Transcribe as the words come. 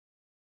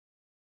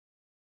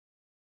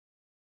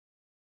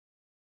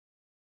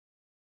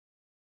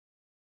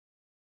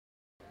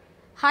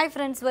Hi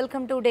friends,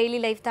 welcome to Daily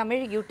Life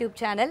Tamil YouTube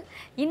channel.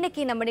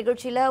 இன்னைக்கு நம்ம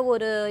நிகழ்ச்சியில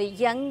ஒரு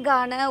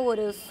யங்கான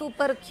ஒரு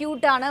சூப்பர்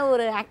கியூட்டான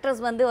ஒரு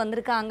ஆக்ட்ரஸ்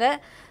வந்திருக்காங்க.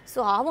 ஸோ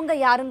அவங்க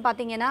யாருன்னு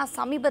பார்த்தீங்கன்னா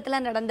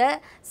சமீபத்தில் நடந்த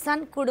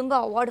சன் குடும்ப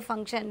அவார்டு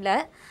ஃபங்க்ஷனில்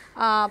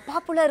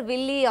பாப்புலர்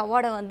வில்லி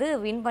அவார்டை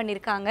வின்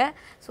பண்ணியிருக்காங்க.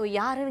 ஸோ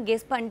யாருன்னு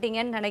கெஸ்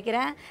பண்ணிட்டீங்கன்னு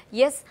நினைக்கிறேன்.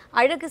 எஸ்,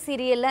 அழகு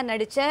சீரியலில்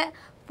நடித்த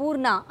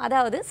poorna,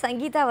 அதாவது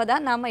சங்கீதாவை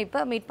தான் நாம் இப்போ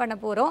மீட் பண்ண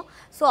போகிறோம்.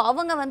 ஸோ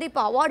அவங்க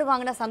இப்போ அவார்டு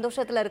வாங்கின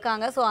சந்தோஷத்தில்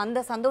இருக்காங்க. ஸோ அந்த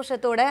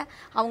சந்தோஷத்தோட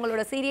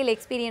அவங்களோட சீரியல்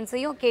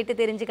எக்ஸ்பீரியன்ஸையும் கேட்டு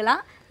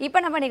தெரிஞ்சுக்கலாம். இப்போ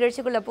நம்ம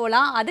நிகழ்ச்சிக்குள்ளே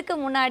போகலாம். அதுக்கு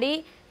முன்னாடி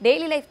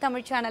டெய்லி லைஃப்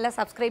தமிழ் சேனலை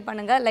சப்ஸ்கிரைப்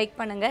பண்ணுங்கள், லைக்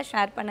பண்ணுங்கள்,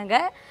 ஷேர்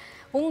பண்ணுங்கள்.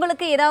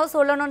 உங்களுக்கு ஏதாவது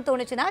சொல்லணும்னு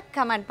தோணுச்சுன்னா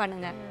கமெண்ட்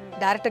பண்ணுங்கள்.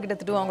 டேரக்டர் கிட்ட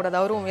திட்டு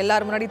வாங்கக்கூடாது, அவரும்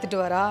எல்லாரும் முன்னாடி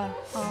திட்டுவாரா,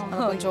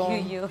 கொஞ்சம்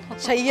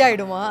ஷை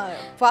ஆகிடுமா,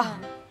 பா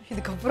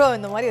இதுக்கப்புறம்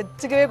இந்த மாதிரி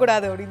வச்சுக்கவே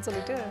கூடாது அப்படின்னு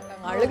சொல்லிட்டு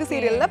அழகு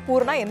சீரியல்ல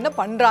பூர்ணா என்ன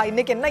பண்றா,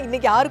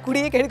 இன்னைக்கு யாரு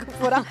குடியே கெடுக்க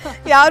போறா,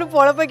 யாரு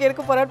பொழப்ப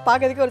கெடுக்க போறான்னு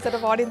பாக்கிறதுக்கு ஒரு செட்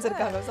ஆஃப் ஆடியன்ஸ்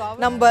இருக்காங்க.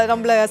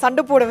 நம்மள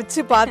சண்டை போட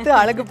வச்சு பார்த்து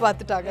அழகு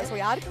பார்த்துட்டாங்க. ஸோ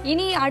யாருக்கு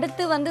இனி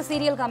அடுத்து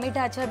சீரியல் கமிட்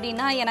ஆச்சு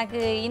அப்படின்னா எனக்கு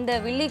இந்த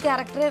வில்லி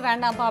கேரக்டரே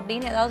வேண்டாம்ப்பா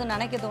அப்படின்னு ஏதாவது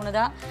நினைக்க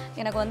தோணுதா?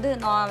 எனக்கு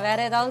நான் வேற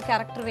ஏதாவது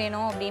கேரக்டர்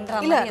வேணும்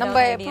அப்படின்ற இல்ல,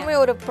 நம்ம எப்பவுமே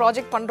ஒரு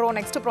ப்ராஜெக்ட் பண்றோம்,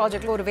 நெக்ஸ்ட்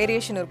ப்ராஜெக்ட்ல ஒரு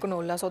வேரியேஷன்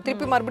இருக்கணும்ல. ஸோ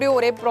திருப்பி மறுபடியும்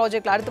ஒரே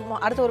ப்ராஜெக்ட்ல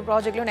அடுத்த ஒரு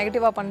ப்ராஜெக்ட்லயும்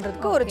நெகட்டிவா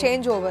பண்றதுக்கு ஒரு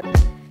change over.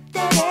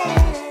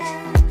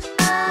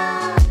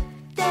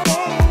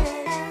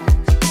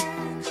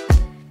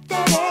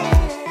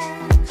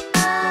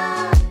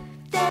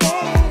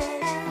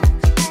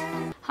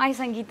 Hi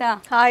Sangeetha.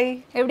 Hi,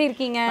 எப்படி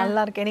இருக்கீங்க?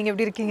 நல்லா இருக்கேன், நீங்க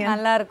எப்படி இருக்கீங்க?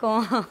 நல்லா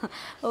இருக்கும்.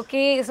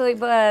 ஓகே, ஸோ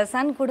இப்போ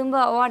சன் குடும்ப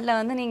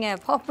அவார்டில்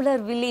நீங்கள்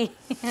பாப்புலர் வில்லி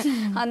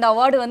அந்த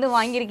அவார்டு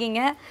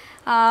வாங்கியிருக்கீங்க.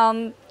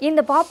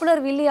 இந்த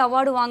பாப்புலர் வில்லி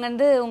அவார்டு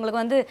வாங்கினது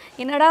உங்களுக்கு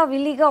என்னடா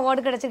வில்லிக்கு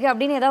அவார்டு கிடச்சிருக்கு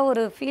அப்படின்னு ஏதாவது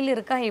ஒரு ஃபீல்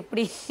இருக்கா?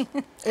 எப்படி?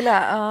 இல்லை,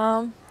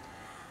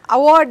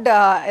 அவார்டு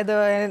இது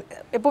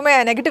எப்பவுமே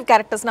நெகட்டிவ்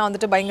கேரக்டர்ஸ்னா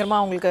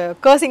பயங்கரமாக அவங்களுக்கு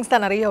கர்சிங்ஸ்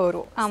தான் நிறைய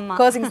வரும்.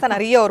 கர்சிங்ஸ் தான்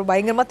நிறைய வரும்,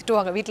 பயங்கரமாக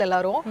திட்டுவாங்க வீட்டில்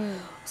எல்லாரும்.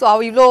 ஸோ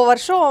இவ்வளோ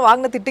வருஷம்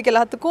வாங்கின திட்டுக்கு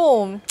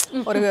எல்லாத்துக்கும்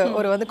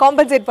ஒரு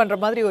காம்பன்சேட் பண்ணுற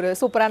மாதிரி ஒரு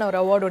சூப்பரான ஒரு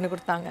அவார்டு ஒன்று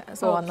கொடுத்தாங்க.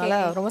 ஸோ அதனால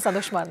ரொம்ப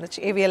சந்தோஷமாக இருந்துச்சு.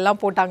 ஏவி எல்லாம்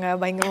போட்டாங்க,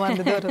 பயங்கரமாக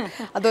இருந்தது.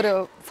 அது ஒரு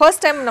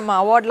ஃபர்ஸ்ட் டைம் நம்ம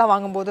அவார்ட்லாம்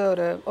வாங்கும்போது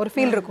ஒரு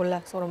ஃபீல் இருக்கும்ல.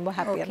 ஸோ ரொம்ப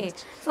ஹாப்பியாக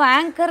இருந்துச்சு. ஸோ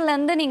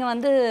ஆங்கர்லேருந்து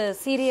நீங்கள்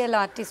சீரியல்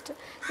ஆர்டிஸ்ட்,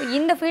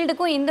 இந்த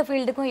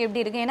ஃபீல்டுக்கும்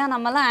எப்படி இருக்குது? ஏன்னா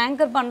நம்மலாம்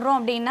ஆங்கர் பண்ணுறோம்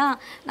அப்படின்னா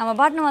நம்ம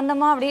பாட்டுன்னு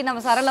வந்தோமா அப்படியே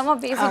நம்ம சரளமாக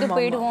பேசிட்டு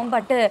போயிடுவோம்.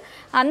 பட்டு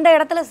அந்த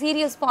இடத்துல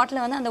சீரியல்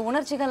ஸ்பாட்டில் அந்த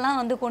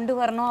உணர்ச்சிகள்லாம் கொண்டு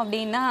வரணும்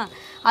அப்படின்னா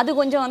அது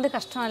கொஞ்சம்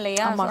கஷ்டம்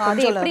இல்லையா?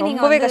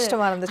 ரொம்பவே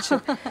கஷ்டமா இருந்துச்சு.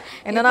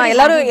 என்னன்னா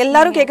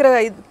எல்லாரும் கேக்குற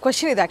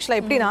क्वेश्चन இது. ஆக்சுவலா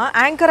எப்படின்னா,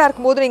 ஆங்கரா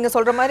இருக்கும்போது நீங்க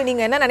சொல்ற மாதிரி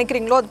நீங்க என்ன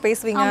நினைக்கிறீங்களோ அது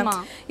பேசுவீங்க.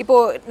 இப்போ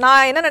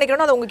நான் என்ன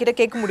நினைக்கிறேனோ அதை உங்ககிட்ட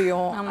கேட்க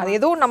முடியும். அது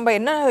ஏதோ நம்ம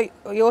என்ன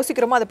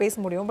யோசிக்கிறோமோ அதை பேச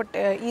முடியும். பட்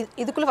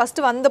இதுக்குள்ள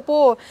ஃபர்ஸ்ட் வந்தப்போ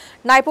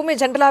நான் எப்பவுமே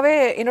ஜென்ரலாவே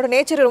என்னோட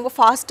நேச்சர் ரொம்ப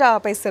ஃபாஸ்டா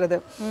பேசுறது.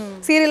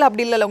 சீரியல்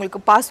அப்படி இல்ல,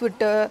 உங்களுக்கு பாஸ்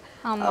விட்டு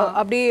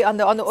அப்படி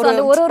அந்த ஒரு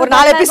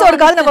 4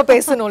 எபிசோடுக்காவது நம்ம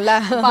பேசணும்ல,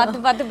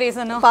 பார்த்து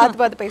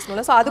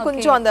பேசணும்ல. ஸோ அது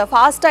கொஞ்சம் அந்த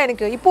ஃபாஸ்டா,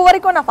 எனக்கு இப்போ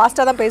வரைக்கும் நான்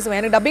ஃபாஸ்டா தான் பேசுவேன்.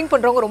 எனக்கு டப்பிங்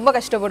பண்றவங்க ரொம்ப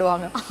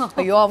கஷ்டப்படுவாங்க,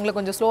 ஐயோ அவங்களை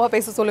கொஞ்சம் ஸ்லோவா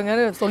பேச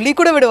சொல்லுங்கன்னு சொல்லி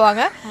கூட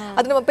விடுவாங்க.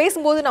 அது நம்ம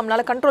பேசும்போது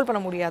நம்மளால கண்ட்ரோல்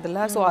பண்ண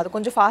முடியாதுல்ல. ஸோ அது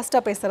கொஞ்சம்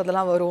ஃபாஸ்டா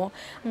பேசுறதெல்லாம் வரும்.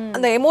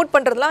 அந்த எமோட்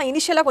பண்றதுலாம்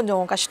இனிஷியலா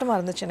கொஞ்சம் கஷ்டமா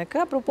இருந்துச்சு எனக்கு.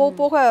 அப்புறம் போக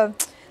போக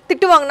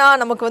திட்டுவாங்கன்னா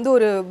நமக்கு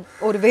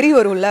ஒரு வெறி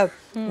வரும்ல,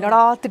 என்னடா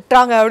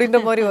திட்டுறாங்க அப்படின்ற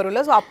மாதிரி வரும்ல.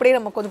 ஸோ அப்படியே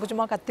நம்ம கொஞ்சம்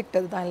கொஞ்சமாக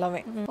கற்றுக்கிட்டது தான்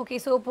எல்லாமே. ஓகே,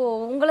 ஸோ இப்போ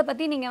உங்களை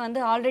பற்றி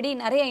நீங்கள் ஆல்ரெடி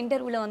நிறைய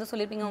இன்டர்வியூவில்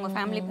சொல்லியிருப்பீங்க உங்கள்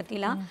ஃபேமிலி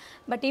பற்றிலாம்.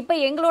 பட் இப்போ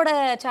எங்களோட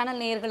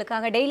சேனல்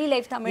நேயர்களுக்காக, daily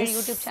life Tamil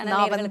YouTube channel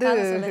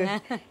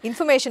நேயர்களுக்காக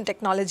இன்ஃபர்மேஷன்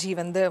டெக்னாலஜி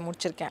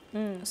முடிச்சிருக்கேன்.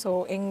 ஸோ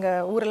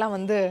எங்கள் ஊரெல்லாம்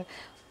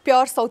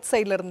பியூர் சவுத்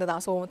சைட்ல இருந்து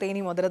தான். ஸோ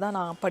தேனி மதுரை தான்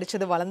நான்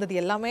படிச்சது வளர்ந்தது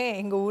எல்லாமே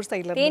எங்க ஊர்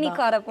சைட்ல இருந்து.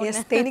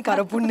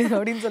 தேனிக்கார பொண்ணு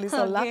அப்படின்னு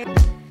சொல்லலாம்.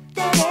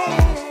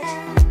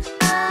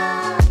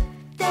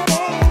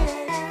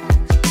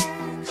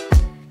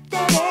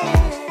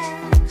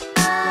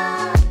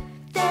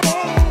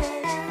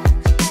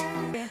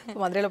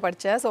 மதுரையில்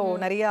படித்தேன். ஸோ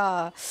நிறையா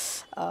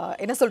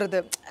என்ன சொல்கிறது,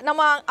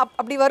 நம்ம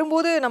அப்படி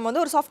வரும்போது நம்ம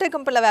ஒரு சாஃப்ட்வேர்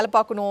கம்பெனியில் வேலை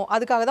பார்க்கணும்,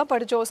 அதுக்காக தான்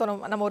படித்தோம். ஸோ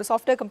நம்ம ஒரு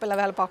சாஃப்ட்வேர் கம்பெனியில்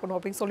வேலை பார்க்கணும்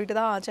அப்படின்னு சொல்லிட்டு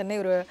தான் சென்னை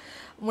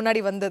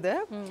முன்னாடி வந்தது.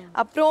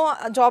 அப்புறம்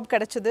ஜாப்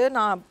கிடச்சிது,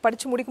 நான்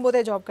படித்து முடிக்கும்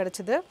போதே ஜாப்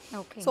கிடச்சிது.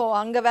 ஸோ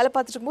அங்கே வேலை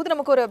பார்த்துட்டு இருக்கும்போது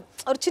நமக்கு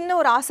ஒரு சின்ன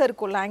ஒரு ஆசை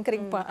இருக்கும்ல,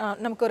 ஆங்கரிங்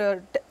நமக்கு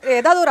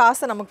ஏதாவது ஒரு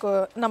ஆசை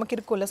நமக்கு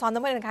இருக்கும்ல. ஸோ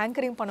அந்த மாதிரி எனக்கு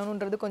ஆங்கரிங்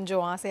பண்ணணுன்றது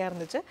கொஞ்சம் ஆசையாக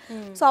இருந்துச்சு.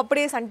 ஸோ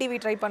அப்படியே சன் டிவி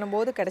ட்ரை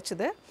பண்ணும்போது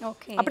கிடச்சிது.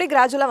 அப்படியே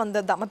கிராஜுவலாக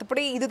வந்தது தான்.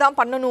 மற்றபடி இதுதான்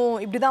பண்ணணும்,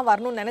 இப்படி தான்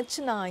வரணும்னு நினச்சி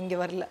நான் இங்கே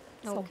வரல.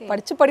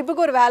 படிச்சு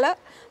படிப்புக்கு ஒரு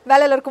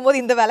வேலையில இருக்கும்போது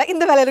இந்த வேலை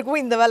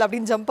இருக்கும்போது இந்த வேலை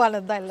அப்படின்னு ஜம்ப்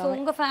ஆனது தான் எல்லாம்.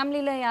 உங்க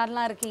ஃபேமிலியில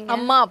யாரெல்லாம் இருக்கீங்க?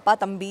 அம்மா, அப்பா,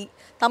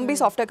 தம்பி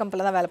சாஃப்ட்வேர்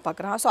கம்பெனில தான் வேலை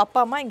பார்க்குறான். ஸோ அப்பா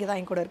அம்மா இங்கே தான்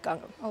என் கூட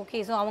இருக்காங்க.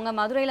 ஓகே, ஸோ அவங்க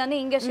மதுரையில இருந்து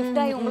இங்கே ஷிஃப்ட்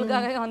ஆகி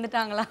உங்களுக்காக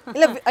வந்துட்டாங்களா?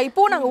 இல்லை,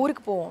 இப்போ நாங்கள்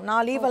ஊருக்கு போவோம்.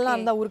 நான் லீவ் எல்லாம்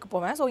இருந்தால் ஊருக்கு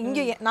போவேன். ஸோ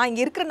நான்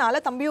இங்கே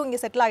இருக்கிறனால, தம்பியும்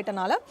இங்கே செட்டில்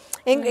ஆகிட்டனால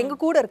எங்க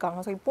கூட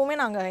இருக்காங்க. ஸோ இப்போவுமே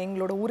நாங்கள்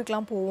எங்களோட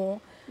ஊருக்குலாம் போவோம்.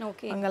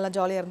 அங்கெல்லாம்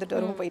ஜாலியாக இருந்துட்டு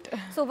வருவோம் போயிட்டு.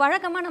 ஸோ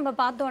வழக்கமாக நம்ம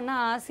பார்த்தோன்னா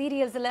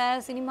சீரியல்ஸில்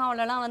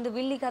சினிமாவிலலாம்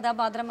வில்லி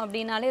கதாபாத்திரம்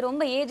அப்படின்னாலே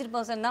ரொம்ப ஏஜ்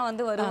பர்சன் தான்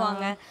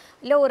வருவாங்க.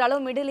 இல்லை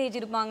ஓரளவு மிடில் ஏஜ்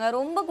இருப்பாங்க.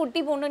 ரொம்ப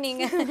குட்டி பொண்ணு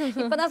நீங்கள்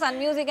இப்போ தான் சன்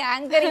மியூசிக்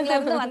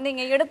ஆங்கரிங்லேருந்து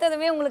வந்தீங்க,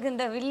 எடுத்ததுமே உங்களுக்கு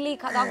இந்த வில்லி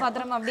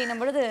கதாபாத்திரம்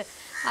அப்படின்னும் பொழுது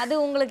அது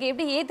உங்களுக்கு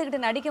எப்படி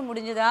ஏத்துக்கிட்டு நடிக்க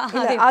முடிஞ்சதா?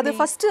 அது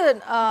ஃபர்ஸ்ட்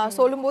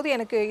சொல்லும்போது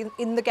எனக்கு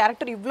இந்த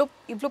கேரக்டர்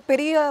இவ்ளோ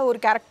பெரிய ஒரு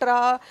கேரக்டரா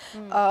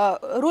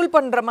ரூல்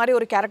பண்ற மாதிரி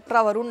ஒரு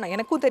கேரக்டரா வரும்னு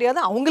எனக்கும் தெரியாது,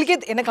 அவங்களுக்கே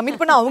என்ன கமிட்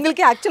பண்ண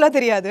அவங்களுக்கே ஆக்சுவலா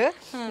தெரியாது.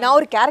 நான்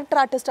ஒரு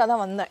கேரக்டர் ஆர்டிஸ்டா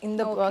தான் வந்தேன்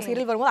இந்த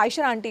சீரியல் வரும்போது.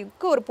 ஐஸ்வர்யா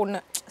ஆண்டிக்கு ஒரு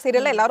பொண்ணு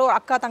சீரியல்ல எல்லாரும்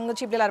அக்கா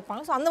தங்கச்சி இப்படிலாம்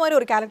இருப்பாங்க. ஸோ அந்த மாதிரி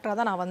ஒரு கேரக்டரா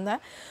தான் நான் வந்தேன்.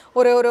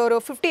 ஒரு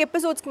 50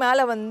 எபிசோட்ஸ்க்கு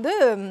மேலே வந்து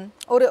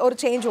ஒரு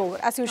சேஞ்ச் ஓவர்,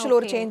 ஆஸ் யூஷுவல்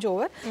ஒரு சேஞ்ச்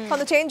ஓவர். ஸோ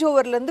அந்த சேஞ்ச்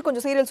ஓவர்லேருந்து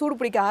கொஞ்சம் சீரியல் சூடு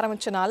பிடிக்க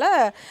ஆரம்பிச்சனால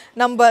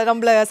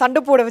நம்மளை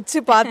சண்டை போட வச்சு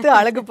பார்த்து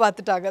அழகு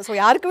பார்த்துட்டாங்க. ஸோ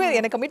யாருக்குமே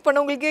எனக்கு கமிட்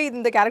பண்ணவங்களுக்கே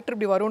இந்த கேரக்டர்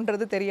இப்படி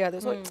வரும்ன்றது தெரியாது.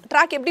 ஸோ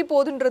ட்ராக் எப்படி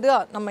போகுதுன்றது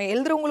நம்ம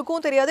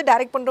எழுதுறவங்களுக்கும் தெரியாது,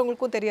 டைரக்ட்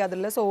பண்ணுறவங்களுக்கும் தெரியாது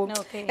இல்லை. ஸோ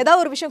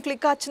ஏதாவது ஒரு விஷயம்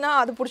கிளிக் ஆச்சுன்னா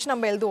அது பிடிச்சி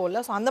நம்ம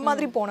எழுதுவோம்ல. ஸோ அந்த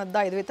மாதிரி போனது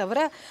தான் இதுவே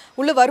தவிர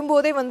உள்ள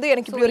வரும்போதே வந்து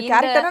எனக்கு இப்படி ஒரு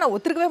கேரக்டர்னா நான்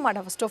ஒத்துக்கவே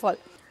மாட்டேன் first of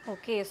all.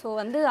 Okay. So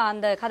வந்து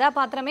அந்த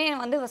கதாபாத்திரமே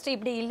வந்து ஃபஸ்ட்டு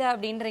இப்படி இல்லை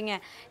அப்படின்றீங்க.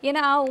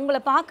 ஏன்னா உங்களை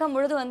பார்க்கும்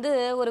பொழுது வந்து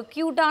ஒரு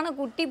க்யூட்டான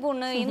குட்டி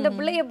பொண்ணு, இந்த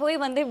பிள்ளைய போய்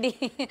வந்து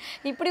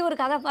இப்படி ஒரு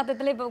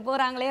கதாபாத்திரத்தில் இப்போ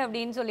போகிறாங்களே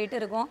அப்படின்னு சொல்லிட்டு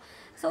இருக்கோம்.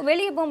 ஸோ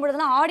வெளியே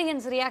போகும்பொழுதுலாம்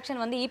ஆடியன்ஸ்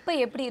ரியாக்ஷன் வந்து இப்போ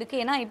எப்படி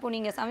இருக்குது? ஏன்னா இப்போ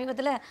நீங்கள்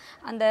சமீபத்தில்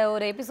அந்த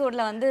ஒரு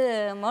எபிசோடில் வந்து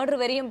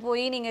மர்டர் வரையும்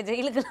போய் நீங்கள்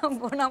ஜெயிலுக்கெல்லாம்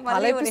போனால்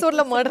பல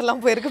எபிசோடில்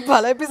மர்டர்லாம் போயிருக்கு,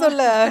 பல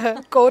எபிசோடில்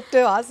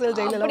கோர்ட்டு ஹாஸ்டல்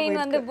ஜெயிலெல்லாம்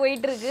அப்படின்னு வந்து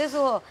போயிட்டு இருக்கு.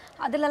 ஸோ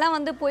அதுலலாம்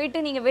வந்து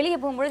போயிட்டு நீங்கள் வெளியே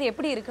போகும்பொழுது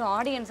எப்படி இருக்குது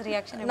ஆடியன்ஸ்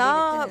ரியாக்ஷன்?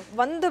 நான்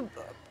வந்து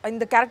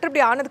இந்த கேரக்டர்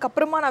இப்படி ஆனதுக்கு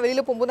அப்புறமா நான்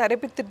வெளியில போகும்போது நிறைய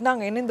பேர்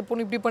திட்டினாங்க, என்ன இந்த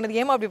பொண்ணு இப்படி பண்ணுது,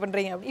 ஏமா அப்படி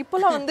பண்றீங்க.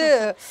 இப்போலாம் வந்து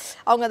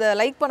அவங்க அதை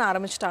லைக் பண்ண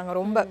ஆரம்பிச்சிட்டாங்க.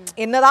 ரொம்ப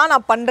என்னதான்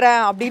நான்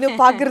பண்றேன் அப்படின்னு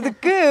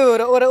பாக்குறதுக்கு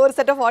ஒரு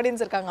செட் ஆஃப்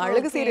ஆடியன்ஸ் இருக்காங்க.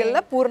 அழகு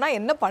சீரியல்ல பூர்ணா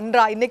என்ன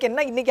பண்றா,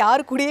 இன்னைக்கு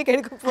யாரு குடியே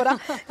கெடுக்க போறா,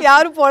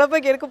 யாரு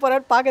பொழப்ப கெடுக்க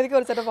போறான்னு பாக்கிறதுக்கு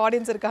ஒரு செட் ஆஃப்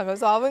ஆடியன்ஸ் இருக்காங்க.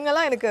 ஸோ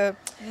அவங்கெல்லாம் எனக்கு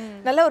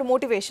நல்ல ஒரு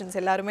மோட்டிவேஷன்ஸ்,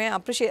 எல்லாருமே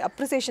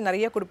அப்ரிசியேஷன்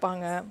நிறைய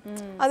கொடுப்பாங்க.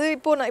 அது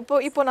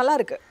இப்போ நல்லா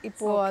இருக்கு.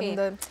 இப்போ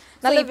அந்த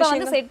நல்ல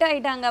விஷயம் செட்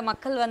ஆயிட்டாங்க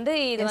மக்கள் வந்து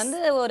இது வந்து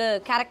ஒரு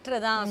கேரக்டர்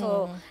தான். ஸோ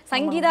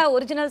சங்கீதா,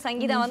 ஒரிஜினல்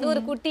சங்கீதா வந்து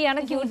ஒரு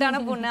குட்டியான கியூட்டான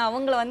பொண்ணு,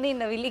 அவங்கள வந்து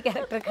இந்த வில்லி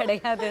கேரக்டர்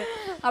கிடையாது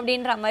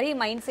அப்படின்ற மாதிரி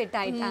மைண்ட் செட்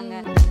ஆயிட்டாங்க.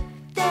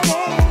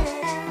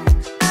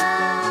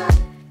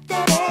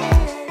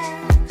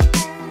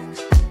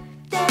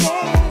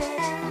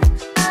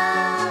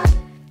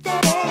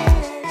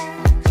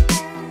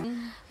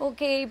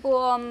 ஓகே. இப்போ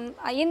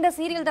இந்த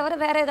சீரியல் தவிர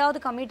வேற ஏதாவது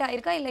கமிட்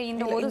ஆயிருக்கா இல்ல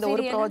இந்த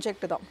ஒரு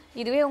ப்ராஜெக்ட் தான்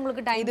இதுவே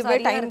உங்களுக்கு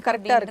டைம்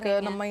கரெக்டா இருக்கு?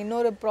 நம்ம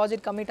இன்னொரு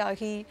ப்ராஜெக்ட் கமிட்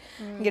ஆகி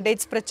இங்க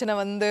டேட்ஸ் பிரச்சனை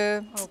வந்து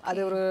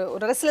அது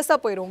ஒரு ரெஸ்ட்லெஸ்ஸா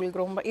போயிடும்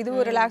உங்களுக்கு. ரொம்ப இது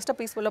ஒரு ரிலாக்ஸ்டா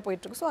பீஸ்ஃபுல்லா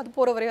போயிட்டு இருக்கு. ஸோ அது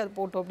போற வரையும் அது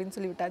போட்டோம் அப்படின்னு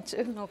சொல்லி விட்டாச்சு.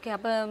 ஓகே.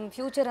 அப்ப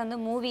ஃபியூச்சர் வந்து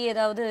மூவி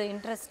ஏதாவது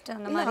இன்ட்ரெஸ்ட்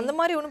அந்த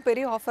மாதிரி ஒன்றும்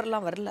பெரிய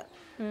ஆஃபர்லாம் வரல,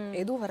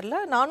 எதுவும் வரல.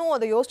 நானும்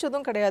அதை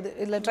யோசிச்சதும் கிடையாது,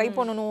 இதுல ட்ரை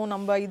பண்ணணும்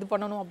நம்ம இது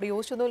பண்ணணும் அப்படி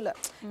யோசிச்சதும் இல்லை.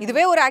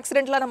 இதுவே ஒரு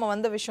ஆக்சிடென்ட்ல நம்ம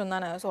வந்த விஷயம்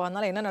தானே. ஸோ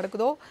அதனால என்ன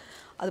நடக்குதோ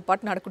அது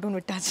பாட்டு நடக்கட்டும்னு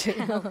விட்டாச்சு.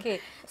 ஓகே.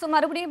 ஸோ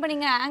மறுபடியும் இப்போ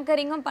நீங்கள்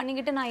ஆங்கரிங்கும்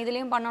பண்ணிக்கிட்டு நான்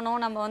இதுலேயும் பண்ணணும்,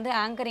 நம்ம வந்து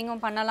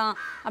ஆங்கரிங்கும் பண்ணலாம்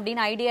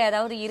அப்படின்னு ஐடியா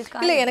ஏதாவது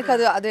இருக்கா? இல்லை,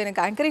 எனக்கு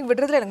எனக்கு ஆங்கரிங்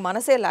விடுறதுல எனக்கு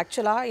மனசே இல்லை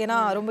ஆக்சுவலாக. ஏன்னா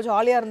ரொம்ப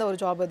ஜாலியாக இருந்த ஒரு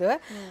ஜாப் அது.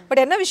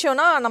 பட் என்ன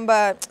விஷயம்னா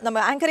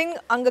நம்ம ஆங்கரிங்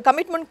அங்கே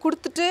கமிட்மெண்ட்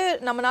கொடுத்துட்டு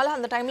நம்மளால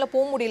அந்த டைமில்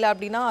போக முடியல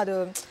அப்படின்னா அது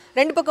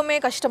ரெண்டு பக்கமே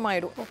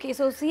கஷ்டமாயிடும். ஓகே.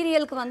 ஸோ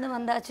சீரியலுக்கு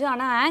வந்தாச்சு,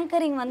 ஆனால்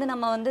ஆங்கரிங் வந்து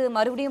நம்ம வந்து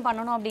மறுபடியும்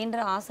பண்ணணும்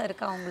அப்படின்ற ஆசை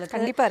இருக்கா உங்களுக்கு?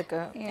 கண்டிப்பாக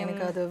இருக்கு.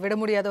 எனக்கு அது விட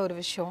முடியாத ஒரு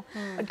விஷயம்.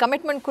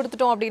 கமிட்மெண்ட்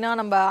கொடுத்துட்டோம் அப்படின்னா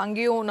நம்ம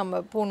அங்கேயும் நம்ம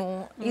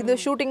போகணும். இது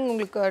ஷூட்டிங்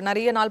உங்களுக்கு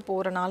நிறைய நாள்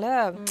போகிறனால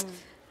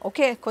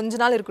ஓகே கொஞ்ச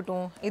நாள்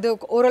இருக்கட்டும், இது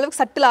ஓரளவுக்கு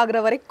சட்டில் ஆகுற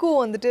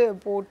வரைக்கும் வந்துட்டு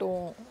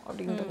போட்டோம்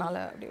அப்படின்றனால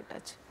அப்படி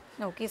விட்டாச்சு.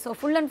 Okay. So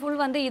full and full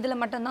வந்து இதில்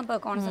மட்டும்தான் இப்போ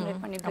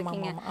கான்சன்ட்ரேட் பண்ணிட்டு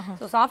இருக்கீங்க.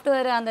 ஸோ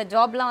சாஃப்ட்வேர் அந்த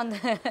ஜாப்லாம் வந்து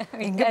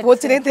எங்கே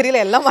போச்சுனே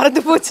தெரியல, எல்லாம்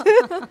மறந்து போச்சு.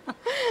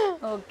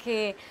 ஓகே.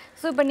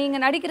 ஸோ இப்போ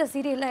நீங்கள் நடிக்கிற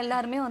சீரியலில்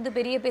எல்லாருமே வந்து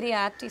பெரிய பெரிய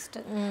ஆர்டிஸ்ட்.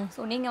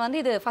 ஸோ நீங்கள் வந்து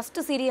இது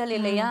ஃபஸ்ட்டு சீரியல்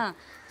இல்லையா?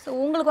 ஸோ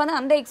உங்களுக்கு வந்து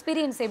அந்த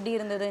எக்ஸ்பீரியன்ஸ் எப்படி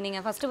இருந்தது?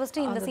 நீங்கள்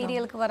ஃபஸ்ட்டு இந்த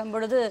சீரியலுக்கு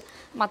வரும்பொழுது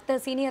மற்ற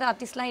சீனியர்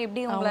ஆர்டிஸ்ட்லாம்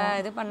எப்படி உங்களை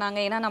இது பண்ணாங்க?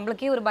 ஏன்னா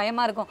நம்மளுக்கே ஒரு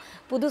பயமாக இருக்கும்,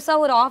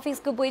 புதுசாக ஒரு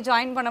ஆஃபீஸ்க்கு போய்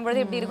ஜாயின்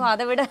பண்ணும்பொழுது எப்படி இருக்கும்,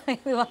 அதை விட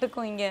இதுவாக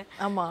இருக்கும் இங்கே.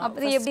 ஆமாம்.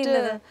 அப்படி எப்படி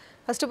இருந்தது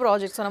ஃபஸ்ட்டு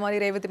ப்ராஜெக்ட்? சொன்ன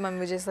மாதிரி Revathi ma'am,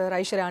 Vijay sir,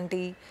 Aishwarya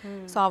aunty,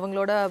 so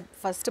அவங்களோட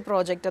ஃபஸ்ட்டு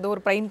ப்ராஜெக்ட். அது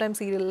ஒரு ப்ரைம் டைம்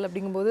சீரியல்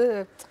அப்படிங்கும்போது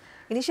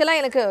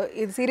இனிஷியலாக எனக்கு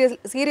இது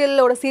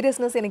சீரியலோட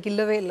சீரியஸ்னஸ் எனக்கு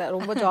இல்லவே இல்லை.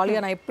 ரொம்ப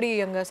ஜாலியாக நான் எப்படி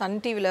அங்கே சன்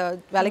டிவியில்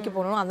வேலைக்கு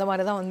போகணும் அந்த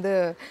மாதிரி தான் வந்து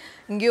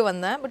இங்கேயும்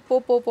வந்தேன். பட்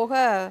போக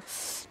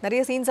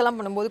நிறைய சீன்ஸ் எல்லாம்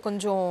பண்ணும்போது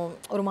கொஞ்சம்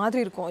ஒரு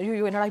மாதிரி இருக்கும்,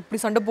 ஐயோ என்னடா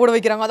இப்படி சண்டை போட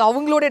வைக்கிறாங்க, அது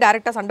அவங்களோட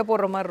டேரெக்டாக சண்டை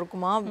போடுற மாதிரி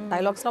இருக்குமா,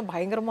 டைலாக்ஸ்லாம்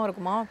பயங்கரமாக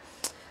இருக்குமா,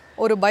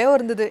 ஒரு பயம்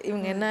இருந்தது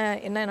இவங்க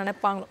என்ன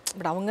நினைப்பாங்களோ.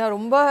 பட் அவங்க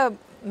ரொம்ப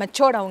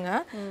மெச்சோர்ட் அவங்க.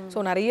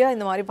 ஸோ நிறைய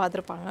இந்த மாதிரி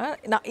பார்த்துருப்பாங்க.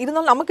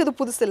 இருந்தாலும் நமக்கு இது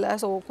புதுசு இல்லை,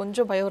 ஸோ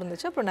கொஞ்சம் பயம்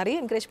இருந்துச்சு. அப்புறம்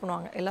நிறைய என்கரேஜ்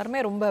பண்ணுவாங்க எல்லாருமே,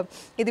 ரொம்ப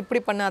இது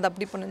இப்படி பண்ணு அது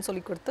அப்படி பண்ணுன்னு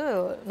சொல்லி கொடுத்து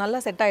நல்லா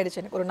செட்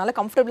ஆகிடுச்சு. எனக்கு ஒரு நல்ல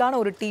கம்ஃபர்டபுளான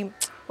ஒரு டீம்,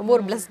 ரொம்ப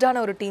ஒரு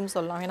பிளஸ்டான ஒரு டீம்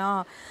சொல்லலாம். ஏன்னா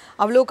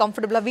அவ்வளோ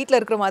கம்ஃபர்டபுளாக வீட்டில்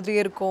இருக்கிற மாதிரியே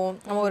இருக்கும்.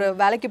 நம்ம ஒரு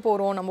வேலைக்கு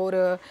போகிறோம், நம்ம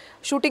ஒரு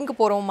ஷூட்டிங்க்கு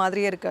போகிறோம்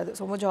மாதிரியே இருக்காது.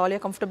 ஸோ ரொம்ப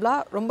ஜாலியாக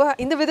கம்ஃபர்டபுளாக, ரொம்ப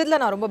இந்த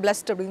விதத்தில் நான் ரொம்ப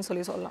பிளஸ்ட் அப்படின்னு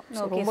சொல்லலாம்.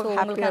 ரொம்ப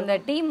ஹாப்பியாக அந்த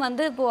டீம்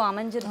வந்து இப்போது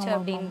அமைஞ்சிருச்சு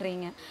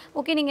அப்படின்றீங்க.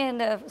 ஓகே. நீங்கள்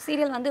இந்த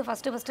சீரியல் வந்து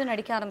ஃபஸ்ட்டு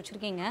நடிக்க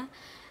ஆரம்பிச்சிருக்கீங்க.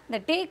 இந்த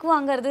டேக்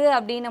வாங்குறது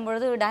அப்படின்னும்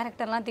பொழுது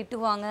டைரக்டர்லாம்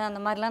திட்டுவாங்க, அந்த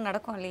மாதிரிலாம்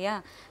நடக்கும் இல்லையா?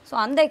 ஸோ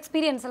அந்த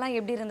எக்ஸ்பீரியன்ஸ் எல்லாம்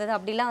எப்படி இருந்தது?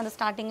 அப்படிலாம் வந்து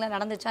ஸ்டார்டிங்கில்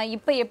நடந்துச்சா?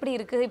 இப்போ எப்படி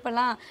இருக்குது?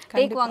 இப்போல்லாம்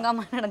டேக்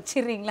வாங்காமல்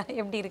நினச்சிடுறீங்களா?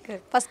 எப்படி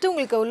இருக்குது? ஃபஸ்ட்டு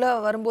உங்களுக்கு உள்ள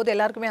வரும்போது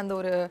எல்லாருக்குமே அந்த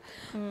ஒரு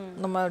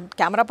நம்ம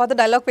கேமரா பார்த்து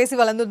டைலாக்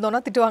பேசி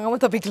வளர்ந்துருந்தோம்னா திட்டு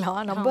வாங்காமல்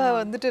தப்பிக்கலாம். நம்ம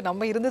வந்துட்டு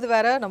நம்ம இருந்தது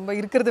வேற, நம்ம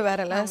இருக்கிறது வேற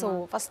இல்லை. ஸோ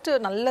ஃபஸ்ட்டு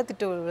நல்ல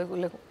திட்டு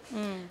விழுகும்.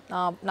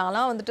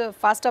 நான்லாம் வந்துட்டு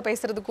ஃபாஸ்ட்டாக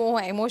பேசுறதுக்கும்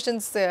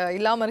எமோஷன்ஸ்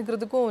இல்லாமல்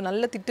இருக்கிறதுக்கும்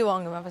நல்ல திட்டு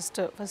வாங்குவேன்.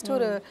 ஃபஸ்ட்டு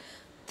ஒரு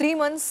 3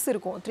 months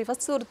இருக்கும்.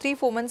 ஃபஸ்ட்டு ஒரு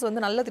 3-4 months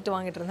வந்து நல்ல திட்டு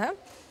வாங்கிட்டு இருந்தேன்.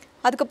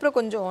 அதுக்கப்புறம்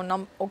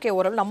கொஞ்சம் ஓகே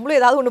ஓரளவு நம்மளும்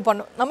ஏதாவது ஒன்று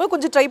பண்ணணும், நம்மளும்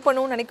கொஞ்சம் ட்ரை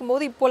பண்ணுவோம்னு நினைக்கும்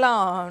போது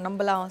இப்போலாம்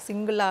நம்மலாம்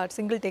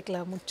சிங்கிள் டேக்கில்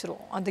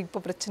முடிச்சிரும். அது இப்போ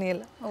பிரச்சனையே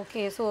இல்லை.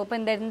 ஓகே. ஸோ இப்போ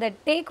இந்த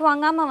டேக்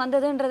வாங்காமல்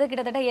வந்ததுன்றது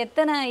கிட்டத்தட்ட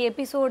எத்தனை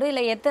எபிசோடு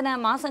இல்லை எத்தனை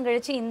மாதம்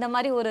கழிச்சு இந்த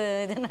மாதிரி ஒரு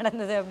இது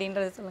நடந்தது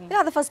அப்படின்றது சொல்லுங்கள்.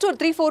 அது ஃபஸ்ட்டு ஒரு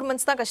 3-4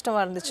 months தான்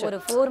கஷ்டமாக இருந்துச்சு. ஒரு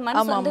 4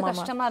 months வந்து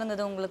கஷ்டமாக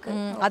இருந்தது உங்களுக்கு.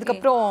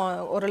 அதுக்கப்புறம்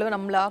ஓரளவு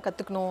நம்மளா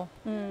கற்றுக்கணும்.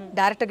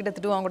 டேரக்டர் கிட்ட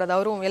திட்டு வாங்கக்கூடாது,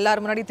 அவரும்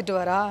எல்லாரும் முன்னாடி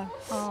திட்டுவாரா,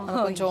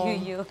 கொஞ்சம்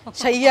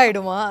ஷை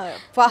ஆகிடுமா,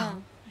 பா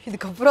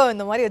இதுக்கப்புறம்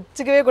இந்த மாதிரி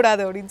வச்சுக்கவே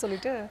கூடாது அப்படின்னு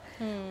சொல்லிட்டு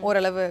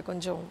ஓரளவு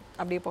கொஞ்சம்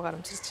அப்படியே போக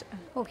ஆரம்பிச்சிருச்சு.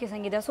 ஓகே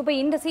சங்கீதா. ஸோ இப்போ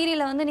இந்த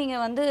சீரியலில் வந்து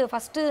நீங்கள் வந்து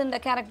ஃபஸ்ட்டு இந்த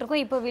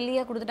கேரக்டருக்கும் இப்போ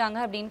வில்லியாக கொடுத்துட்டாங்க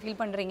அப்படின்னு ஃபீல்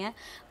பண்ணுறீங்க.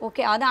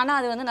 ஓகே. ஆனால்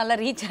அது வந்து நல்லா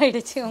ரீச்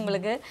ஆகிடுச்சு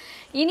உங்களுக்கு.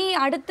 இனி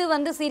அடுத்து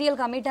வந்து சீரியல்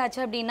கமிட்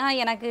ஆச்சு அப்படின்னா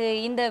எனக்கு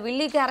இந்த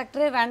வில்லி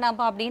கேரக்டரே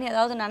வேண்டாம்ப்பா அப்படின்னு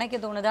ஏதாவது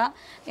நினைக்க தோணுதா?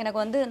 எனக்கு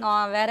வந்து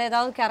நான் வேறு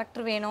ஏதாவது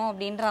கேரக்டர் வேணும்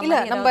அப்படின்ற மாதிரி.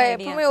 இல்லை, நம்ம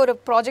எப்பவுமே ஒரு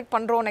ப்ராஜெக்ட்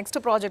பண்ணுறோம்,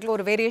 நெக்ஸ்ட் ப்ராஜெக்ட்டில்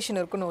ஒரு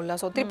வேரியேஷன் இருக்கணும் இல்லை?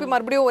 ஸோ திருப்பி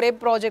மறுபடியும் ஒரே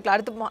ப்ராஜெக்ட்டில்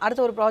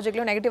அடுத்த ஒரு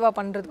ப்ராஜெக்ட்லையும் நெகட்டிவாக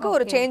பண்ணுறதுக்கு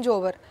ஒரு சேஞ்ச்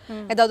ஓவர்,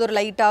 ஏதாவது ஒரு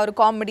லைட்டாக ஒரு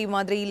காமெடி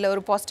மாதிரி இல்லை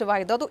ஒரு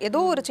பாசிட்டிவாக ஏதோ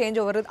ஒரு சேஞ்ச்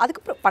ஓவர்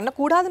அதுக்கப்புறம்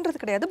பண்ணக்கூடாதுன்றது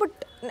கிடையாது.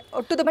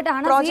 பட்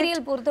ஆனால்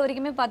சீரியல் பொறுத்த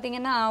வரைக்குமே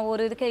பார்த்தீங்கன்னா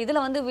ஒரு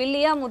இதில் வந்து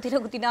வில்லியாக முத்திர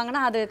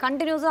குத்திட்டாங்கன்னா அது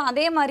கண்டினியூஸாக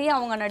அதே மாதிரியே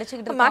அவங்க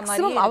நடிச்சுக்கிட்டு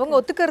மேக்ஸிமம் அவங்க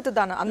ஒத்துக்கிறது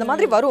தானே அந்த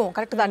மாதிரி வரும்.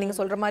 கரெக்ட் தான் நீங்கள்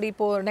சொல்கிற மாதிரி.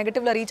 இப்போ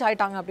நெகட்டிவ்ல ரீச்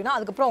ஆயிட்டாங்க அப்படின்னா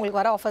அதுக்கப்புறம்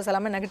அவங்களுக்கு வர ஆஃபர்ஸ்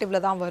எல்லாமே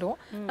நெகட்டிவ்ல தான் வரும்.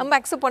 நம்ம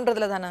அக்செப்ட்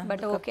பண்ணுறதுல தானே.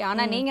 But okay.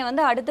 ஆனால் நீங்கள்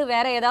வந்து அடுத்து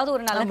வேற ஏதாவது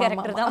ஒரு நல்ல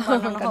கேரக்டர் தான்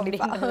பண்ணணும்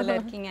அப்படின்றதுல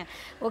இருக்கீங்க.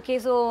 ஓகே.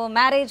 ஸோ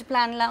மேரேஜ்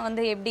பிளான்லாம்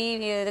வந்து எப்படி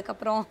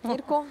இதுக்கப்புறம்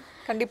இருக்கும்?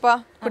 கண்டிப்பா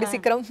கூடி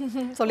சீக்கிரம்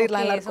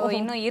சொல்லிடலாம் எல்லாரும். ஸோ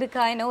இன்னும்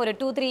இருக்கா? இன்னும் ஒரு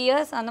 2-3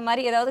 years அந்த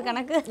மாதிரி ஏதாவது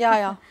கணக்கு?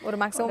 ஒரு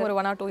மேக்ஸிமம் ஒரு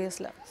 1 or 2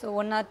 yearsல. ஸோ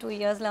 1 or 2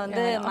 yearsல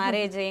வந்து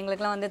மேரேஜ்,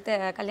 எங்களுக்குலாம் வந்து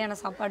கல்யாண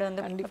சாப்பாடு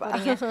வந்து கண்டிப்பா.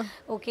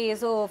 ஓகே.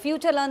 ஸோ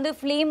ஃபியூச்சர்ல வந்து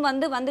ஃபிலிம்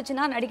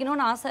வந்துச்சுன்னா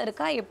நடிக்கணும்னு ஆசை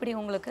இருக்கா? எப்படி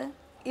உங்களுக்கு?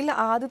 இல்லை,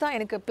 அதுதான்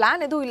எனக்கு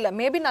பிளான் எதுவும் இல்லை.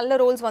 மேபி நல்ல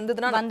ரோல்ஸ்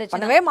வந்ததுன்னா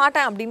பண்ணவே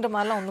மாட்டேன் அப்படின்ற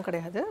மாதிரிலாம் ஒன்றும்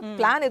கிடையாது.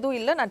 பிளான் எதுவும்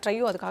இல்லை, நான்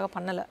ட்ரையும் அதுக்காக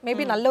பண்ணலை.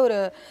 மேபி நல்ல ஒரு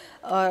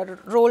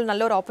ரோல்,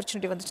 நல்ல ஒரு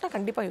ஆப்பர்ச்சுனிட்டி வந்துச்சுன்னா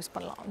கண்டிப்பாக யூஸ்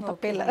பண்ணலாம்,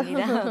 தப்பே இல்லை.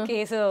 ஓகே.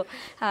 ஸோ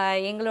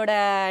எங்களோட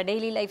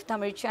டெய்லி லைஃப்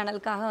தமிழ்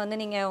சேனலுக்காக வந்து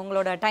நீங்கள்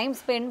உங்களோட டைம்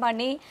ஸ்பெண்ட்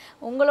பண்ணி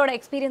உங்களோட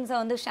எக்ஸ்பீரியன்ஸை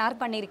வந்து ஷேர்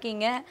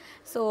பண்ணியிருக்கீங்க.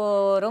 ஸோ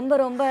ரொம்ப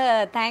ரொம்ப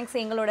தேங்க்ஸ்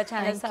எங்களோட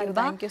channel sir.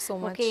 Thank you so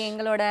much. Okay.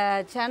 எங்களோட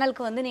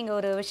சேனலுக்கு வந்து நீங்கள்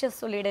ஒரு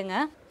விஷஸ் சொல்லிவிடுங்க.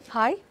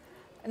 ஹாய்,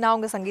 நான்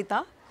உங்கள்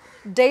சங்கீதா.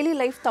 டெய்லி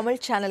லைஃப் தமிழ்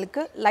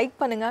சேனலுக்கு லைக்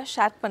பண்ணுங்கள்,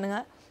 ஷேர்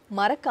பண்ணுங்கள்,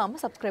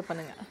 மறக்காமல் சப்ஸ்கிரைப்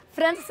பண்ணுங்கள்.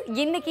 ஃப்ரெண்ட்ஸ்,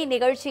 இன்றைக்கி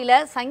நிகழ்ச்சியில்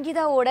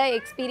சங்கீதாவோட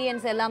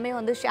எக்ஸ்பீரியன்ஸ் எல்லாமே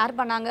வந்து ஷேர்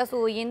பண்ணாங்க. ஸோ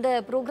இந்த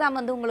ப்ரோக்ராம்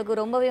வந்து உங்களுக்கு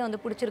ரொம்பவே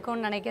வந்து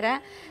பிடிச்சிருக்கும்னு நினைக்கிறேன்.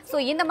 ஸோ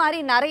இந்த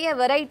மாதிரி நிறைய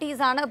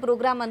வெரைட்டிஸான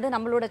ப்ரோக்ராம் வந்து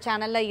நம்மளோட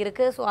சேனலில்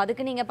இருக்குது. ஸோ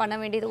அதுக்கு நீங்கள் பண்ண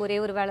வேண்டியது ஒரே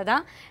ஒரு வேலை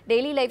தான்.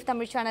 டெய்லி லைஃப்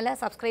தமிழ் சேனலை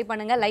சப்ஸ்கிரைப்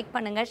பண்ணுங்கள், லைக்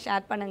பண்ணுங்கள்,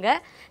 ஷேர்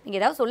பண்ணுங்கள்.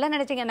 நீங்கள் ஏதாவது சொல்ல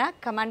நினச்சிங்கன்னா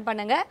கமெண்ட்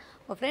பண்ணுங்கள்.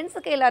 உங்கள்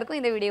ஃப்ரெண்ட்ஸுக்கு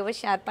எல்லாருக்கும் இந்த வீடியோவை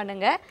ஷேர்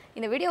பண்ணுங்கள்.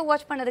 இந்த வீடியோ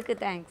வாட்ச் பண்ணதுக்கு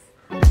தேங்க்ஸ்.